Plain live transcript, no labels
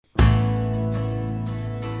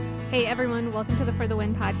Hey everyone, welcome to the For the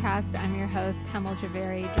Win podcast. I'm your host, Hemal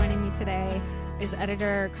Jhaveri. Joining me today is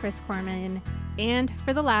editor Chris Corman, and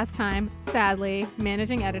for the last time, sadly,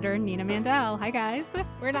 managing editor Nina Mandel. Hi guys.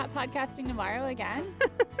 We're not podcasting tomorrow again?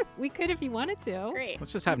 We could if you wanted to. Great.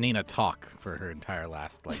 Let's just have Nina talk for her entire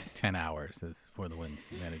last 10 hours as For the Win's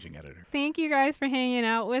managing editor. Thank you guys for hanging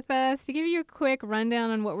out with us. To give you a quick rundown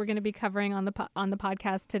on what we're going to be covering on the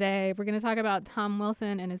podcast today, we're going to talk about Tom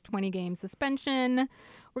Wilson and his 20-game suspension.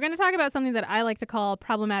 We're going to talk about something that I like to call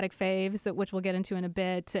problematic faves, which we'll get into in a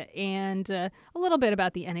bit, and a little bit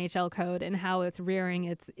about the NHL code and how it's rearing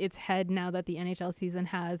its head now that the NHL season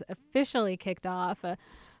has officially kicked off.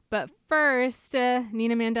 But first,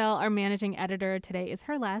 Nina Mandel, our managing editor, today is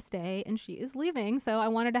her last day, and she is leaving, so I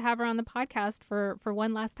wanted to have her on the podcast for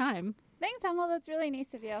one last time. Thanks, Hemal. That's really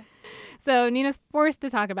nice of you. So Nina's forced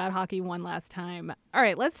to talk about hockey one last time. All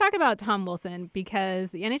right, let's talk about Tom Wilson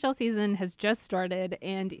because the NHL season has just started,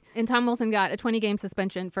 and Tom Wilson got a 20-game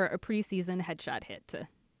suspension for a preseason headshot hit.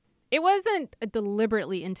 It wasn't a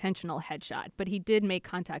deliberately intentional headshot, but he did make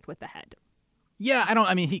contact with the head. Yeah,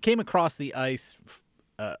 he came across the ice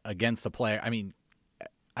against a player.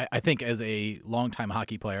 I think as a longtime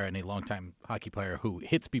hockey player and a longtime hockey player who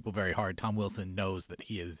hits people very hard, Tom Wilson knows that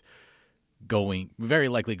he is very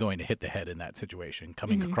likely going to hit the head in that situation,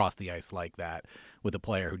 coming across the ice like that with a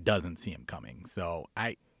player who doesn't see him coming. So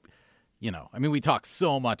we talk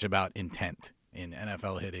so much about intent in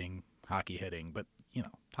NFL hitting, hockey hitting, but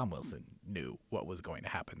Tom Wilson knew what was going to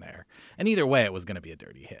happen there. And either way, it was going to be a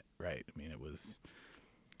dirty hit, right? It was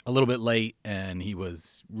a little bit late, and he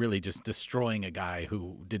was really just destroying a guy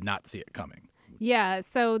who did not see it coming. Yeah,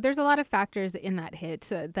 so there's a lot of factors in that hit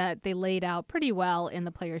that they laid out pretty well in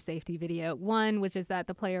the player safety video. One, which is that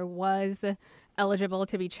the player was eligible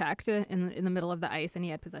to be checked in the middle of the ice, and he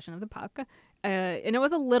had possession of the puck. And it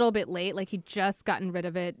was a little bit late, like he'd just gotten rid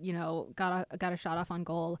of it, got a shot off on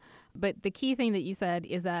goal. But the key thing that you said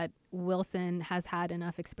is that Wilson has had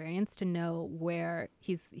enough experience to know where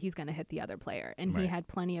he's going to hit the other player. And Right. He had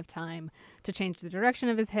plenty of time to change the direction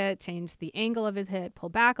of his hit, change the angle of his hit, pull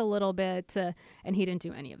back a little bit, and he didn't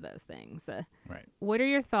do any of those things. Right. What are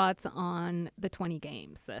your thoughts on the 20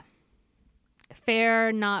 games?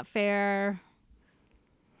 Fair, not fair?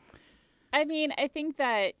 I think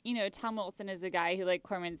that, Tom Wilson is a guy who, like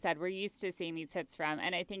Corman said, we're used to seeing these hits from.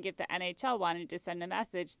 And I think if the NHL wanted to send a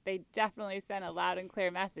message, they definitely sent a loud and clear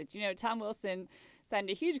message. Tom Wilson signed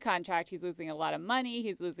a huge contract. He's losing a lot of money.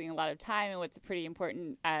 He's losing a lot of time in what's a pretty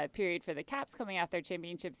important period for the Caps coming off their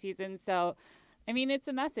championship season. So, it's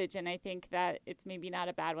a message, and I think that it's maybe not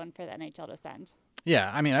a bad one for the NHL to send. Yeah,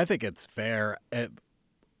 I think it's fair.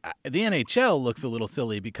 The NHL looks a little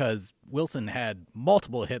silly because Wilson had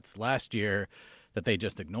multiple hits last year that they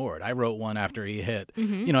just ignored. I wrote one after he hit.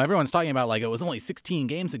 Everyone's talking about it was only 16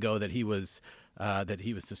 games ago that he was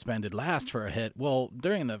suspended last for a hit. Well,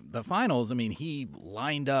 during the finals, he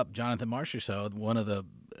lined up Jonathan Marchessault, one of the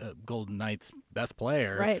Golden Knights' best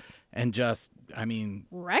player, Right. and just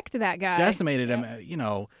Wrecked that guy. decimated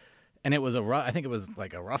him. And it was I think it was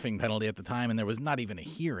like a roughing penalty at the time, and there was not even a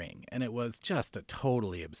hearing. And it was just a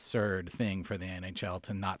totally absurd thing for the NHL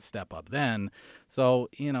to not step up then. So,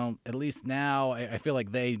 at least now I feel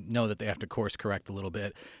like they know that they have to course correct a little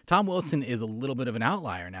bit. Tom Wilson is a little bit of an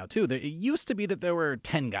outlier now, too. It used to be that there were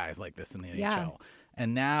 10 guys like this in the NHL. Yeah.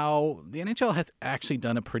 And now the NHL has actually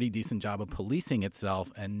done a pretty decent job of policing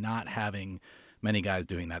itself and not having many guys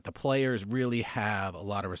doing that. The players really have a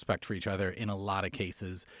lot of respect for each other in a lot of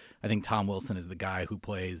cases. I think Tom Wilson is the guy who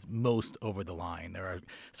plays most over the line. There are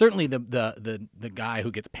certainly the guy who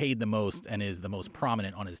gets paid the most and is the most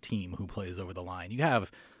prominent on his team who plays over the line. You have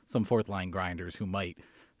some fourth line grinders who might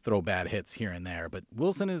throw bad hits here and there, but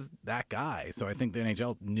Wilson is that guy. So I think the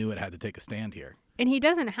NHL knew it had to take a stand here. And he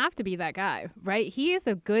doesn't have to be that guy, right? He is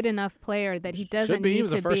a good enough player that he doesn't Should be. need He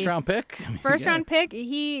was to a first-round pick. First-round pick.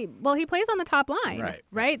 He plays on the top line,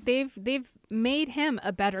 Right. They've made him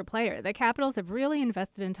a better player. The Capitals have really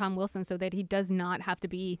invested in Tom Wilson so that he does not have to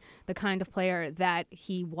be the kind of player that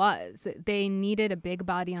he was. They needed a big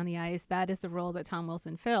body on the ice. That is the role that Tom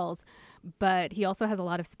Wilson fills. But he also has a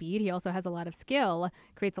lot of speed. He also has a lot of skill,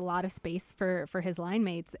 creates a lot of space for his line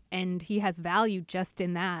mates, and he has value just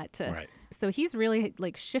in that. Right. So he's really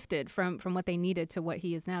shifted from what they needed to what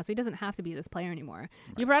he is now. So he doesn't have to be this player anymore.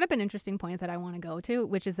 Right. You brought up an interesting point that I want to go to,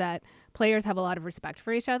 which is that players have a lot of respect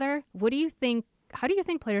for each other. How do you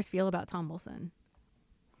think players feel about Tom Wilson?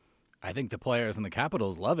 I think the players in the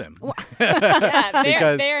Capitals love him. Yeah,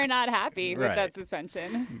 they're not happy with that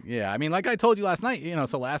suspension. Yeah, I mean, like I told you last night,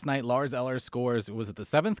 so last night Lars Eller scores, was it the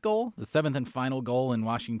seventh and final goal in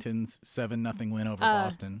Washington's 7-0 win over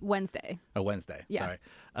Boston? Wednesday. Oh, Wednesday. Yeah.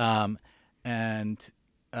 Sorry. And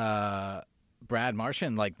Brad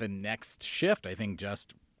Marchand, like the next shift, I think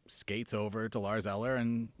just skates over to Lars Eller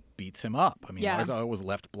and beats him up. I mean, Lars Eller was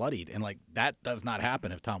left bloodied, and like that does not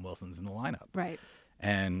happen if Tom Wilson's in the lineup. Right.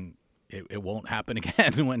 And it won't happen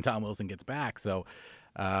again when Tom Wilson gets back. So,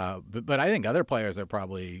 but I think other players are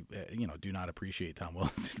probably, do not appreciate Tom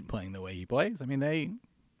Wilson playing the way he plays. I mean, they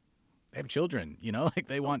have children, like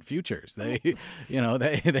they want futures. They,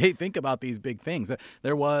 they think about these big things.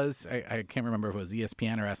 There was, I can't remember if it was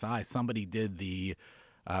ESPN or SI, somebody did the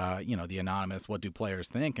anonymous, what do players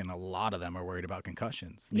think? And a lot of them are worried about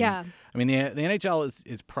concussions. I mean, the NHL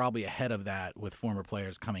is probably ahead of that with former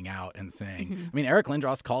players coming out and saying, I mean, Eric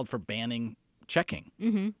Lindros called for banning checking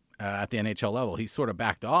at the NHL level. He sort of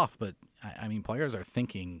backed off, but I mean, players are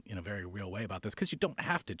thinking in a very real way about this because you don't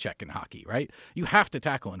have to check in hockey, right? You have to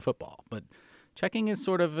tackle in football, but checking is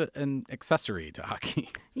sort of an accessory to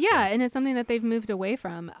hockey. Yeah, and it's something that they've moved away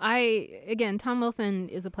from. Tom Wilson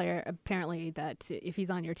is a player, apparently, that if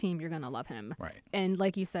he's on your team, you're going to love him. Right. And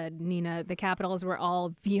like you said, Nina, the Capitals were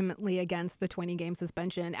all vehemently against the 20-game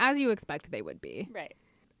suspension, as you expect they would be. Right.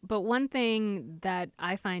 But one thing that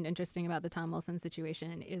I find interesting about the Tom Wilson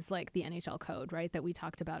situation is like the NHL code, right, that we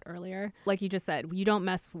talked about earlier. Like you just said, you don't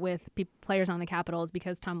mess with players on the Capitals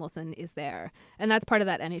because Tom Wilson is there. And that's part of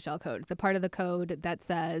that NHL code, the part of the code that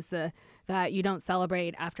says that you don't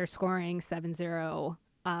celebrate after scoring 7-0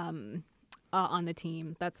 on the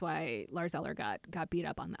team. That's why Lars Eller got beat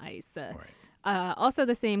up on the ice. Right. Also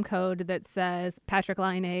the same code that says Patrick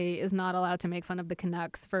Laine is not allowed to make fun of the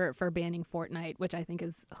Canucks for banning Fortnite, which I think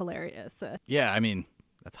is hilarious. Yeah, I mean,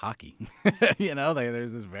 that's hockey.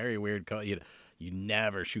 There's this very weird code. You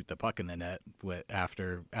never shoot the puck in the net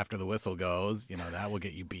after the whistle goes. That will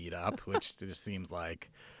get you beat up, which just seems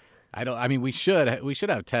like we should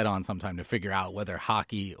have Ted on sometime to figure out whether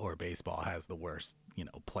hockey or baseball has the worst,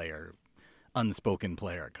 unspoken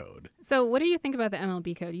player code. So what do you think about the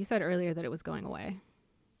MLB code? You said earlier that it was going away.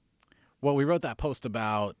 Well, we wrote that post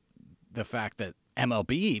about the fact that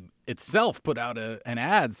MLB itself put out an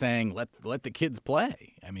ad saying let the kids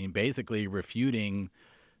play. I mean, basically refuting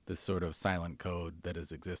this sort of silent code that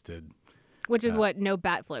has existed. Which is no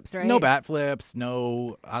bat flips, right? No bat flips,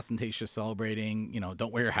 no ostentatious celebrating,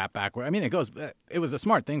 don't wear your hat backward. I mean, it was a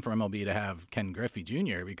smart thing for MLB to have Ken Griffey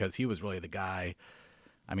Jr. because he was really the guy.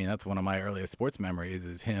 I mean, that's one of my earliest sports memories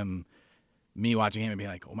is me watching him and being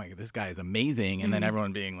like, oh my God, this guy is amazing. And then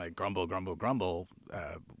everyone being like, grumble, grumble, grumble.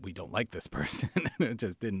 We don't like this person. It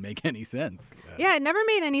just didn't make any sense. Yeah, it never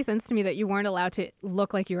made any sense to me that you weren't allowed to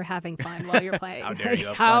look like you were having fun while you're playing. How dare you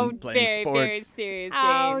have fun playing sports? Very serious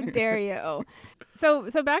How game. dare you?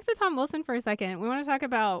 So back to Tom Wilson for a second. We want to talk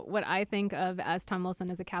about what I think of as Tom Wilson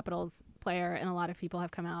as a Capitals player, and a lot of people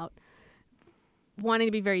have come out wanting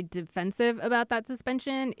to be very defensive about that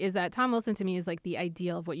suspension, is that Tom Wilson to me is like the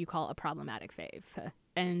ideal of what you call a problematic fave.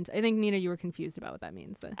 And I think, Nina, you were confused about what that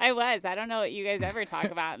means. I was. I don't know what you guys ever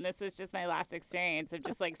talk about, and this was just my last experience of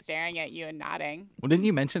just like staring at you and nodding. Well, didn't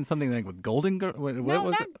you mention something like with Golden Girl? What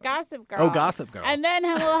was it? Gossip Girl. Oh, Gossip Girl. And then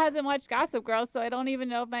Hamill hasn't watched Gossip Girl, so I don't even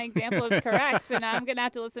know if my example is correct. So now I'm going to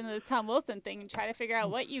have to listen to this Tom Wilson thing and try to figure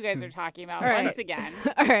out what you guys are talking about once again.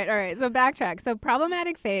 All right. So backtrack. So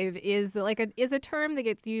problematic fave is a term that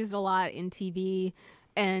gets used a lot in TV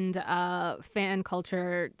and fan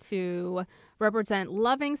culture to represent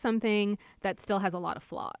loving something that still has a lot of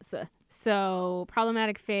flaws. So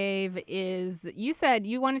problematic fave is, you said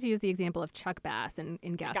you wanted to use the example of Chuck Bass in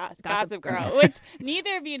Gossip Girl, which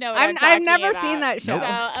neither of you know what I'm talking I've never about. seen that show. So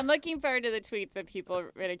I'm looking forward to the tweets of people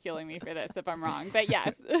ridiculing me for this if I'm wrong. But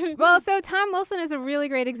yes. Well, so Tom Wilson is a really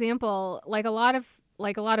great example, like a lot of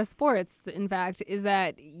sports, in fact, is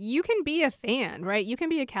that you can be a fan, right? You can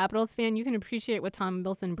be a Capitals fan. You can appreciate what Tom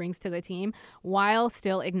Wilson brings to the team while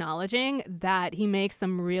still acknowledging that he makes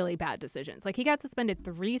some really bad decisions. Like, he got suspended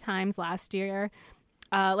 3 times last year.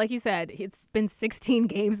 Like you said, it's been 16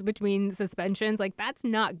 games between suspensions. Like, that's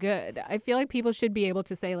not good. I feel like people should be able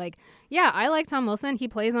to say, like, yeah, I like Tom Wilson. He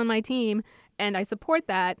plays on my team, and I support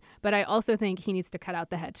that. But I also think he needs to cut out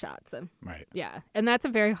the headshots. Right. Yeah. And that's a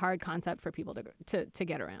very hard concept for people to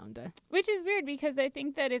get around. Which is weird, because I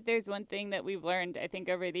think that if there's one thing that we've learned, I think,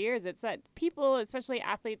 over the years, it's that people, especially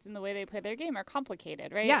athletes in the way they play their game, are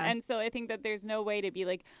complicated, right? Yeah. And so I think that there's no way to be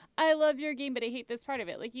like, I love your game, but I hate this part of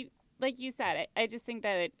it. Like you said, I just think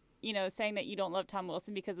that saying that you don't love Tom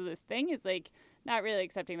Wilson because of this thing is like not really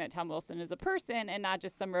accepting that Tom Wilson is a person and not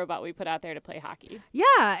just some robot we put out there to play hockey.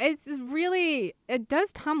 Yeah, it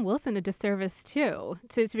does Tom Wilson a disservice too,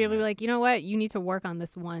 to be able to be like, you know what, you need to work on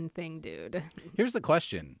this one thing, dude. Here's the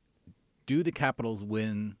question. Do the Capitals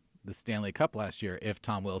win the Stanley Cup last year if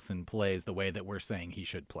Tom Wilson plays the way that we're saying he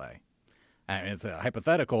should play? And it's a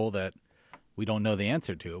hypothetical that we don't know the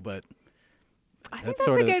answer to, but I think that's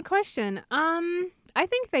a good question. I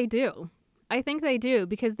think they do. I think they do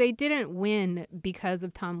because they didn't win because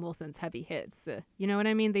of Tom Wilson's heavy hits. You know what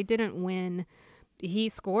I mean? They didn't win. He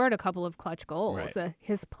scored a couple of clutch goals. Right.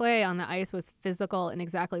 His play on the ice was physical and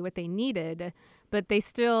exactly what they needed, but they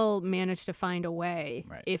still managed to find a way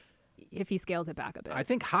if he scales it back a bit. I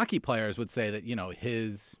think hockey players would say that,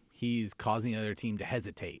 he's causing the other team to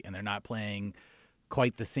hesitate and they're not playing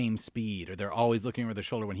quite the same speed, or they're always looking over their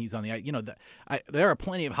shoulder when he's on the ice. There are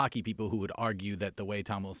plenty of hockey people who would argue that the way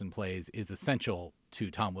Tom Wilson plays is essential to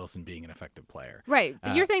Tom Wilson being an effective player. Right.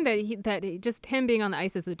 But you're saying that just him being on the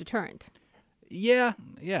ice is a deterrent. Yeah.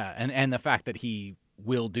 And the fact that he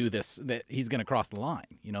will do this, that he's going to cross the line.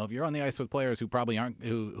 If you're on the ice with players who probably aren't,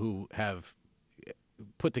 who have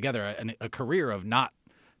put together a career of not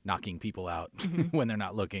knocking people out when they're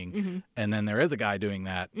not looking, and then there is a guy doing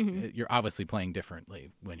that, you're obviously playing differently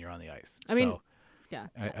when you're on the ice. Yeah.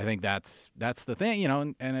 I think that's the thing,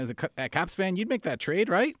 and as a Caps fan, you'd make that trade,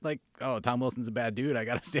 right? Like, oh, Tom Wilson's a bad dude, I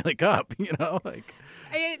got a Stanley Cup,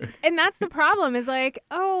 And that's the problem is like,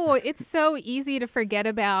 oh, it's so easy to forget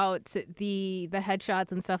about the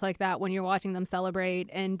headshots and stuff like that when you're watching them celebrate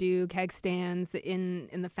and do keg stands in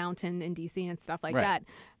the fountain in DC and stuff like that.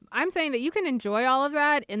 I'm saying that you can enjoy all of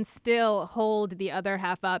that and still hold the other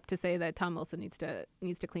half up to say that Tom Wilson needs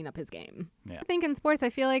to clean up his game. Yeah. I think in sports, I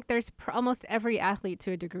feel like there's almost every athlete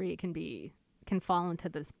to a degree can fall into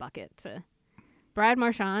this bucket. Brad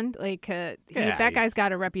Marchand, that guy's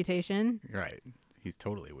got a reputation. Right. He's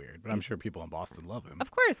totally weird, but I'm sure people in Boston love him.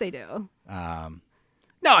 Of course they do.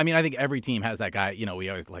 No, I mean, I think every team has that guy. We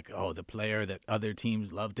always the player that other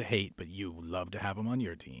teams love to hate, but you love to have him on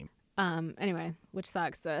your team. Anyway, which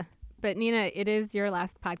sucks. But Nina, it is your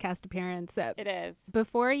last podcast appearance. It is.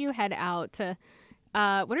 Before you head out, what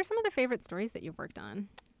are some of the favorite stories that you've worked on?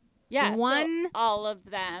 Yeah, so all of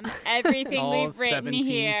them. Everything all we've written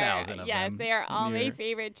 17,000 here. of Yes, them. they are all my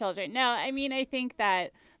favorite children. No, I mean, I think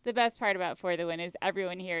that the best part about For the Win is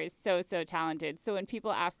everyone here is so, so talented. So when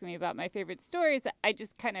people ask me about my favorite stories, I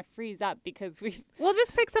just kind of freeze up because We'll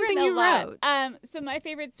just pick something you wrote. So my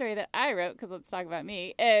favorite story that I wrote, because let's talk about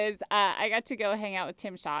me, is I got to go hang out with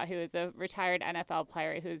Tim Shaw, who is a retired NFL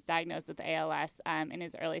player who was diagnosed with ALS in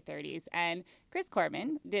his early 30s. And Chris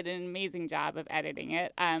Corman did an amazing job of editing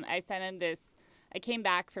it. I sent him I came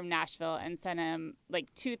back from Nashville and sent him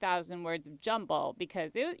 2,000 words of jumble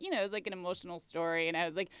because it was like an emotional story. And I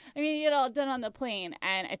was like, he had all done on the plane.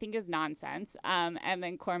 And I think it was nonsense. And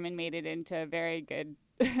then Corman made it into a very good,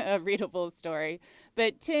 readable story.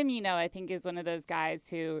 But Tim, I think is one of those guys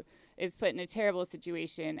who is put in a terrible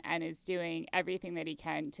situation and is doing everything that he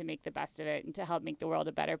can to make the best of it and to help make the world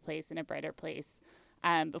a better place and a brighter place.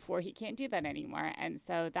 Before he can't do that anymore. And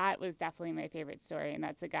so that was definitely my favorite story, and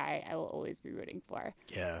that's a guy I will always be rooting for.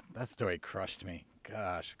 Yeah, that story crushed me.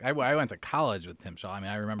 Gosh. I went to college with Tim Shaw.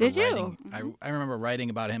 I remember Did you? writing I remember writing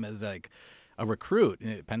about him as a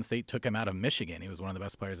recruit. Penn State took him out of Michigan. He was one of the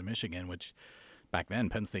best players in Michigan, which back then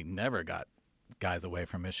Penn State never got guys away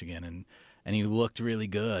from Michigan, and he looked really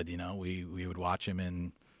good. We would watch him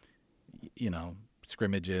in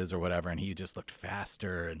scrimmages or whatever, and he just looked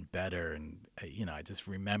faster and better, and I just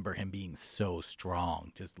remember him being so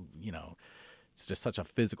strong, it's just such a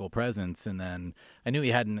physical presence. And then I knew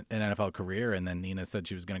he had an NFL career, and then Nina said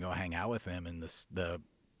she was going to go hang out with him, and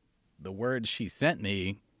the words she sent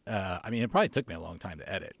me, it probably took me a long time to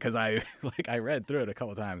edit because I read through it a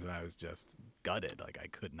couple times and I was just gutted. I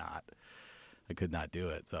could not do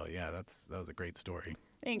it. So yeah, that was a great story.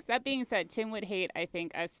 Thanks. That being said, Tim would hate, I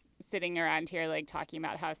think, us sitting around here talking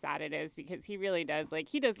about how sad it is because he really does.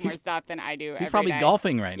 He does more stuff than I do. He's probably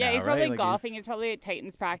golfing right now. Yeah, he's right? probably golfing. He's probably at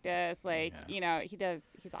Titans practice. He does.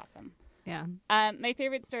 He's awesome. Yeah. My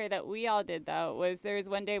favorite story that we all did, though, was there was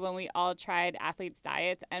one day when we all tried athletes'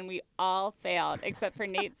 diets and we all failed, except for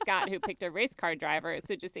Nate Scott, who picked a race car driver,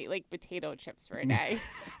 so just ate potato chips for a day.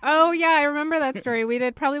 Oh, yeah, I remember that story. We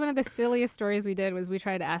did probably one of the silliest stories we did was we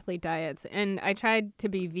tried athlete diets, and I tried to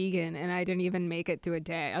be vegan, and I didn't even make it through a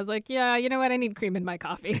day. I was like, yeah, you know what? I need cream in my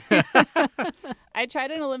coffee. I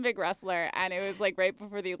tried an Olympic wrestler, and it was like right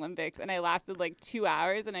before the Olympics, and I lasted like 2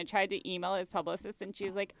 hours, and I tried to email his publicist, and she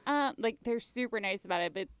was like they're super nice about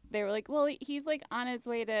it, but they were like, well, he's like on his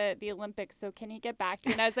way to the Olympics, so can he get back to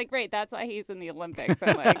you? And I was like, right, that's why he's in the Olympics.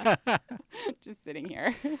 I'm like, just sitting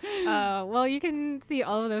here. Well, you can see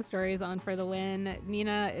all of those stories on For the Win.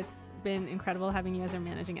 Nina, it's been incredible having you as our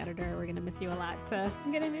managing editor. We're going to miss you a lot.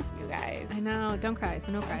 I'm going to miss you guys. I know. Don't cry.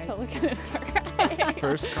 So no cries. I'm totally going to start crying.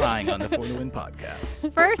 First crying on the For the Win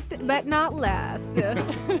podcast. First, but not last.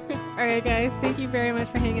 All right, guys. Thank you very much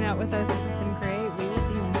for hanging out with us. This has been great.